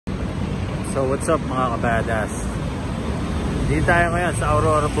So what's up mga kabadas? Dito tayo ngayon sa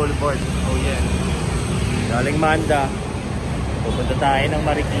Aurora Boulevard. Oh yeah. Galing Manda. Pupunta tayo ng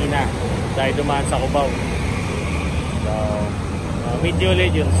Marikina. Tayo dumaan sa Cubao. So meet you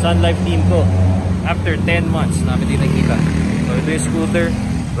ulit yung Sun Life team ko. After 10 months namin din nakita. So ito yung scooter.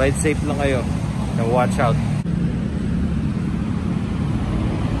 Ride safe lang kayo. So watch out.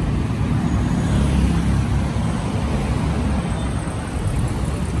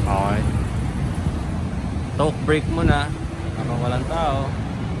 Okay. Talk break muna habang walang tao.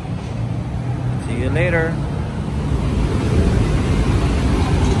 See you later.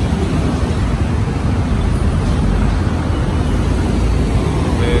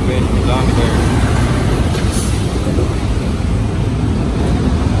 7 kilometers.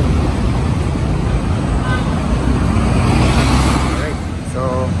 Alright, so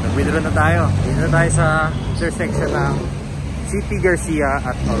nag-withdraw na tayo. Dito na tayo sa intersection ng CP Garcia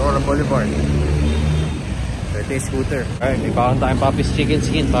at Aurora Boulevard. So ito yung scooter. Alright, may bawang tayong Papi's Chicken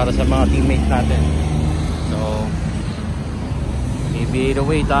Skin para sa mga teammates natin. So maybe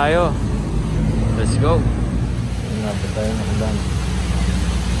away tayo. Let's go. Nabot tayo ng ulan.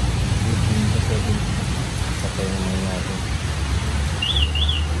 Patay naman natin.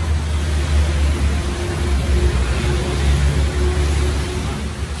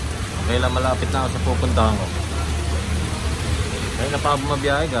 Okay lang, malapit na ako sa pupuntahan ko. Kaya na pa ako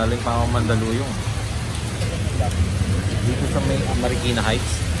mabiyahe, galing pa ako Mandaluyong. Dito sa may Marikina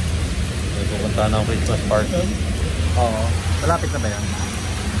Heights. May pupuntahan ako Christmas party. Oo, malapit na ba yan?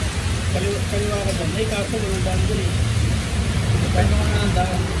 Kaliwa ka ba? May kaso ng daan doon eh. Kaliwa ka ng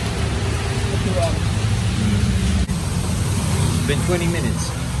daan. Been 20 minutes.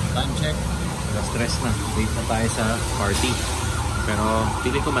 Time check. Wala stress na. Wait na tayo sa party. Pero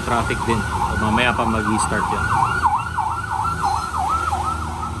feeling ko matraffic din. O mamaya pa mag-i-start yan.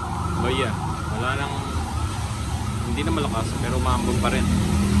 So yeah, wala nang, hindi na malakas pero maambong pa rin.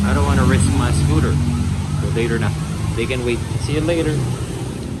 I don't wanna risk my scooter. So later na. They can wait. See you later.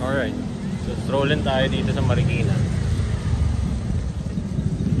 Alright. So strolling tayo dito sa Marikina.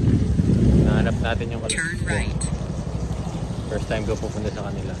 Hanap natin yung turn right. First time ko pupunta sa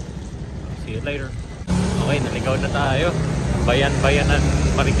kanila. See you later. Okay, naligaw na tayo. Bayan-bayanan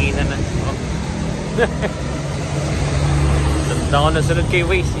Marikina na. Oh. Tanda ko na sunod kay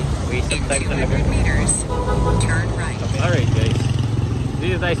Waze eh. Waste of time talaga. Meters, turn right. Alright guys.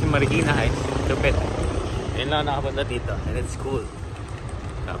 Dito tayo sa Marikina Heights. Lupit. Ayun lang nakapunta dito. And it's cool.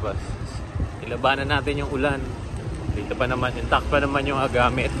 Tapos, ilabanan natin yung ulan. Dito pa naman, intact pa naman yung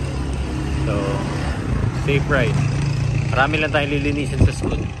agamit. So, safe ride. Marami lang tayong lilinisin sa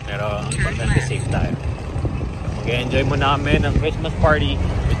school. Pero, ang importante safe tayo. So, mag-enjoy muna kami ng Christmas party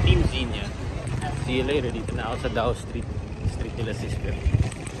with Team Zinia. See you later. Dito na ako sa Dao Street. Street nila sister.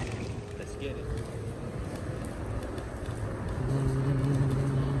 Let's get it.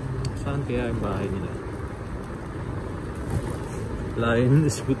 Saan kaya yung bahay nila? Layo ng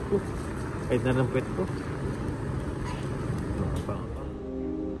scoot ko. Kahit na ng pet ko.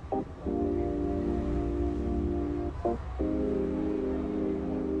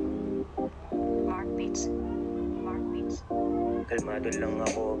 Kalmado lang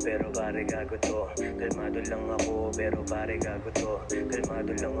ako pero pare gago to. Kalmado lang ako pero pare gago to.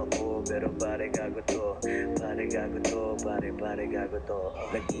 Kalmado lang ako pero pare gago to. Pare gago to, pare gago to.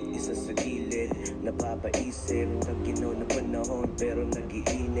 Nag-iisa sa gilid, napapaisip. Taginaw na panahon pero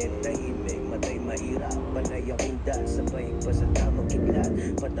nag-iinit. Tahimik, matay mahirap. Panay ang hinda, sabay pa sa tamang kidlat.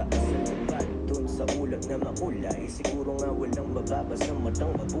 Pataas sa tapat, dun sa ulat na makulay. Siguro nga walang mababas ng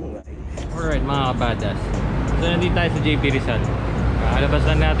matang mabungay. Alright mga kabadas. So nandito tayo sa JP Rizal. Kalabas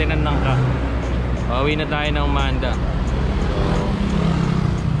na natin ang nangka. Pauwi na tayo ng Manda. So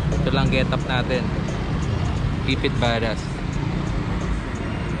ito lang get up natin. Keep it badass.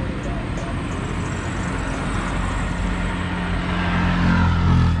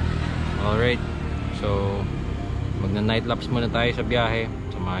 Alright. So magna night lapse muna tayo sa biyahe.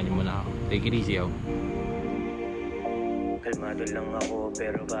 Samahan niyo muna ako. Take it easy oh. Kalmado lang ako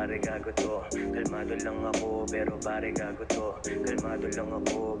pero pare gago to. Kalmado lang ako pero pare gago to. Kalmado lang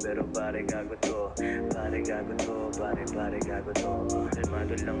ako pero pare gago to. Pare gago to, pare gago to.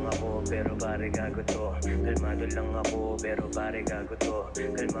 Kalmado lang ako pero pare gago to. Kalmado lang ako pero pare gago to.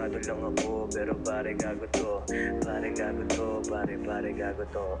 Kalmado lang ako pero pare gago to. Pare gago to, pare gago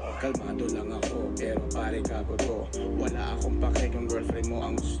to. Kalmado lang ako pero pare gago to. Wala akong pake kung girlfriend mo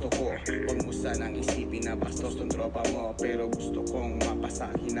ang gusto ko. Huwag mo sanang isipin na bastos ng tropa mo. Pero gusto kong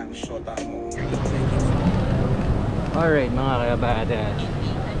mapasakin ang shota mo. Alright mga kabadas,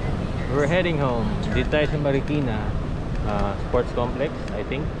 we're heading home. Dito tayo sa Marikina Sports Complex, I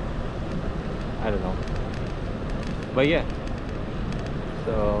think. I don't know. But yeah.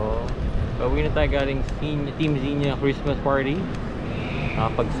 So, pauwi na tayo galing Team Xenia Christmas party.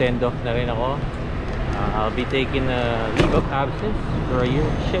 Nakapag-send off na rin ako. I'll be taking a leave of absence for a year.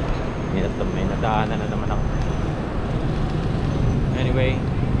 Shit. May nadaanan na naman ako. Anyway,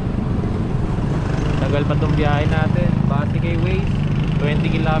 tagal pa itong biyahe natin. Base kay Waze, 20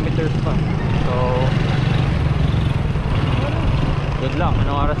 kilometers pa. So, good luck.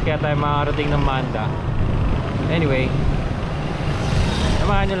 Anong oras kaya tayo makarating ng Manda? Anyway,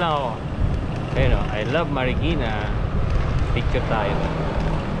 samahan nyo lang ako. Ayun o, I love Marikina. Picture tayo.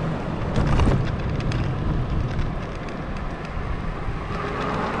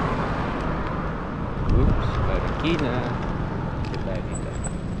 Oops, Marikina.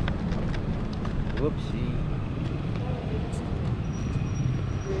 Whoopsie.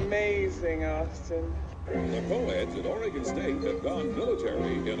 Amazing, Austin. The co-eds at Oregon State have gone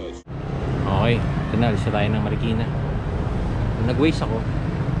military in a... Okay, tinalis na tayo ng Marikina. Nag-waste ako.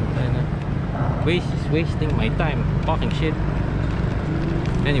 Waste is wasting my time. Fucking shit.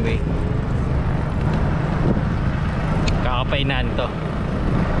 Anyway, kakapainan to.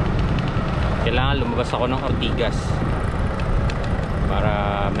 Kailangan lumabas ako ng Ortigas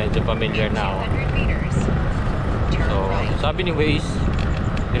para medyo familiar na ako. So, sabi ni Waze,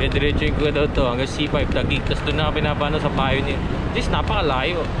 dire-diretsuin ko daw to hanggang C5 Taguig. Tapos doon na pinapano sa Pioneer. This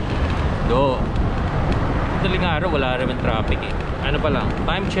napakalayo. Do. Madaling araw, wala naman traffic eh. Ano pa lang,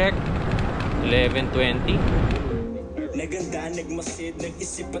 time check 11:20. Naganda, nagmasid,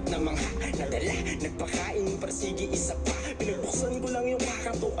 nag-isip at namang nadala, nagpakain para sige isa pa. Pinabuksan ko lang yung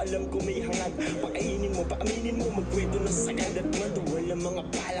kakatok, alam ko may hangad. Pakainin mo, paaminin mo, magkwento ng sagad at maduwal ang mga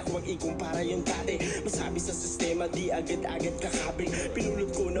balak, wag ikumpara yung dati. Masabi sa sistema, di agad-agad kakabig. Pinulot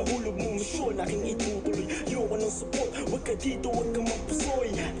ko, nahulog mo misyon, aking itutuloy. Ayoko ng support, wag ka dito, wag kang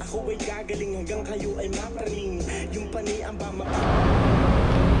magpusoy. Ako ay gagaling hanggang kayo ay mapraning. Yung pani ang bama.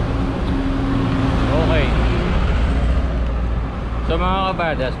 Okay. So mga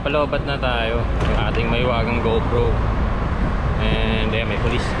kabadas, palobat na tayo. Yung ating maiwagang GoPro. And may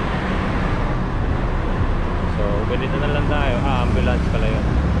police. So ganito na lang tayo. Ambulance pala yun.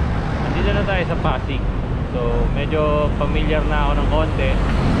 Nandito na tayo sa Pasig. So medyo familiar na ako ng konti.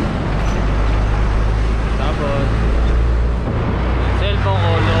 Tapos cellphone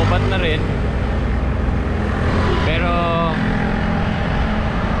ko, lobat na rin. Pero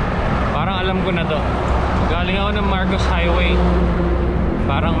parang alam ko na to. Galing ako ng Marcos Highway.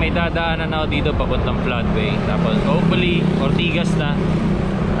 Parang may dadaanan ako dito papuntang Floodway. Tapos hopefully Ortigas na.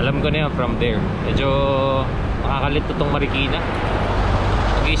 Alam ko na yun from there. Medyo makakalito tong Marikina.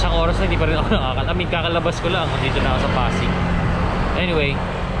 Mag-isang oras na hindi pa rin ako kakalabas ko lang. Dito na ako sa Pasig. Anyway,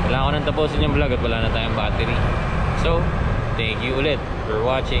 kailangan ko nang tapusin yung vlog at wala na tayong battery. So, thank you ulit for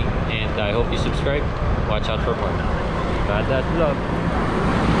watching. And I hope you subscribe. Watch out for more. Badass vlog.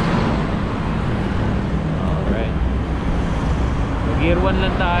 Gear 1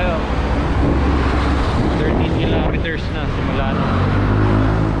 lang tayo. 13 kilometers na simula na.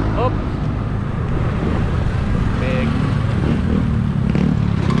 Hop. Big.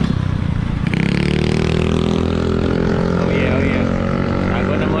 Oh yeah, oh yeah.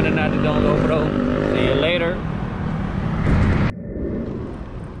 Tago na muna natin itong GoPro. See you later.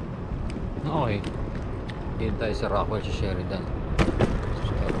 Okay. Dito tayo sa Rockwell sa Sheridan.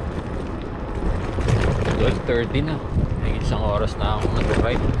 12:30 na. May isang oras na akong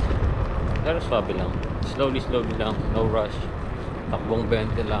nag-ride. Pero swabe lang. Slowly lang. No rush. Takbong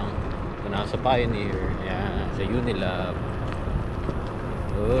bente lang. Nasa Pioneer. Ayan. Sa Unilab.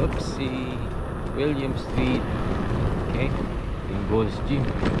 Oopsie. William Street. Okay. Yung Gold's Gym.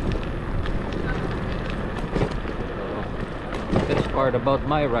 So, best part about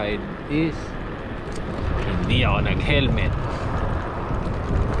my ride is hindi ako nag-helmet.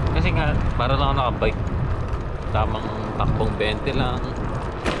 Kasi nga, para lang ako nakabike. Tamang takbong 20 lang.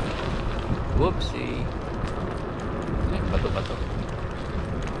 Whoopsie. Ay, bato-bato.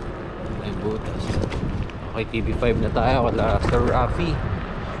 Ay, butas. Okay, TV5 na tayo. Wala, Sir Rafi.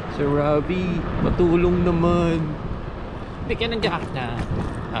 Sir Rafi, matulong naman. Bigyan ng jacket na.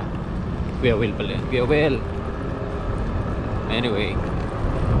 Kuya Will pala. Kuya Will. Anyway,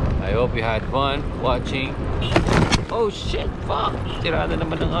 I hope you had fun watching. Oh shit, fuck. Tirada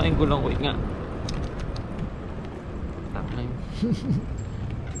naman ang aking gulong. Wait nga.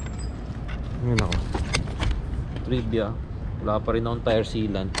 Ngayon ako. Trivia. Wala pa rin akong tire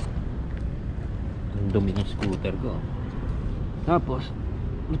sealant. Ang dumi ng scooter ko. Tapos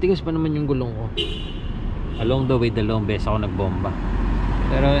matigas pa naman yung gulong ko. Along the way, dalawang beses ako nagbomba.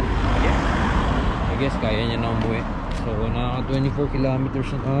 Pero yeah, I guess kaya niya na umuwi. So naka 24 kilometers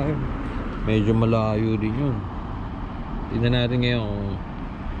na tayo. medyo malayo din yun. Tingnan natin ngayon kung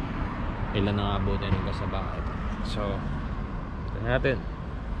ilan ang abutin hanggang sa bahay. So tingnan natin.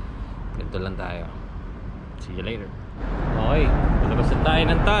 Ganito lang tayo. See you later. Okay, palabas na tayo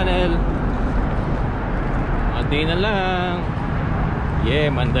ng tunnel. Konti na lang.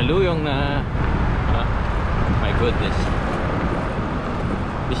 Yeah, Mandaluyong na. My goodness.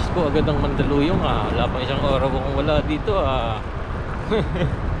 Miss ko agad ang Mandaluyong Wala pang isang araw kung wala dito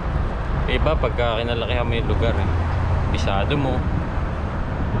Iba pagka kinalakihan mo yung lugar Bisado mo.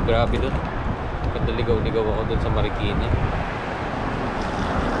 Grabe dun. Kadaligaw-ligaw ako dun sa Marikina.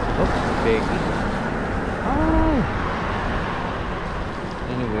 Oops, Becky.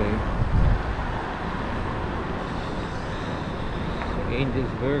 Anyway,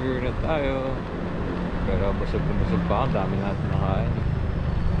 Angel's Burger na tayo. Pero busog na busog pa. Ang dami natin nakain.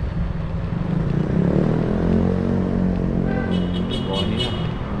 Boni na.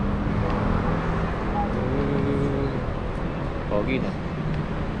 Pogi na.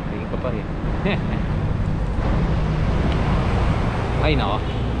 Tingin ka pa rin. Ay nako.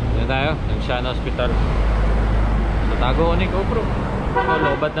 Dito tayo. Nagsyan Hospital. Natago ko na yung GoPro. So,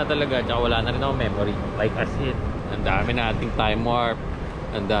 lobat na talaga. Tsaka wala na rin ako memory. Like as in. Ang dami nating time warp.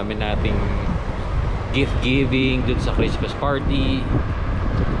 Ang dami nating gift giving dun sa Christmas party.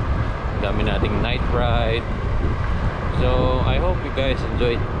 Ang dami nating night ride. So I hope you guys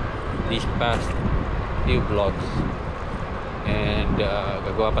enjoyed these past few vlogs. And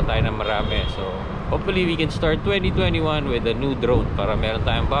gagawa pa tayo ng marami. So hopefully we can start 2021 with a new drone para meron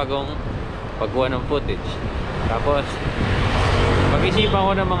tayong bagong pagkuha ng footage. Tapos pag-isipan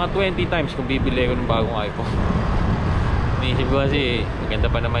ko ng mga 20 times kung bibili ko ng bagong iPhone. Inisip ko kasi maganda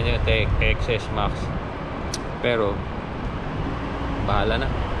pa naman yung XS Max. Pero bahala na.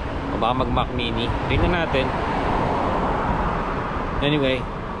 O baka mag Mac Mini. Tingnan natin. Anyway,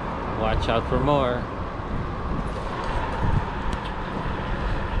 watch out for more.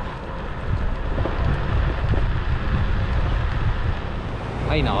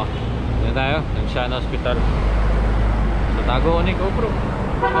 Ay nako. Dito tayo. Nagsyan Hospital. Natago ko na yung GoPro.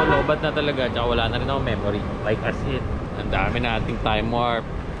 So lobat na talaga. Tsaka wala na rin ako memory. Like as in. Ang dami nating time warp.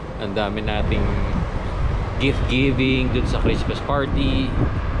 Ang dami nating gift giving dun sa Christmas party.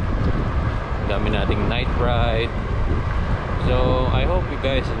 Ang dami nating night ride. So I hope you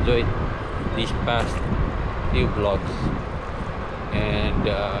guys enjoyed these past few vlogs. And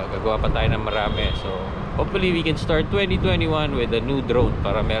gagawa pa tayo ng marami. So hopefully we can start 2021 with a new drone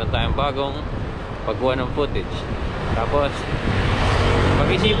para meron tayong bagong pagkuha ng footage. Tapos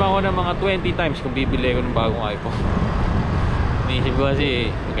pag-isipan ko ng mga 20 times kung bibili ko ng bagong iPhone. Inisip ko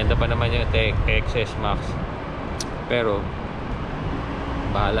kasi maganda pa naman yung XS Max. Pero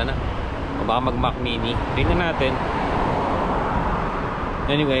bahala na. O baka mag Mac Mini. Tingnan natin.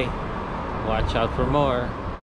 Anyway, watch out for more.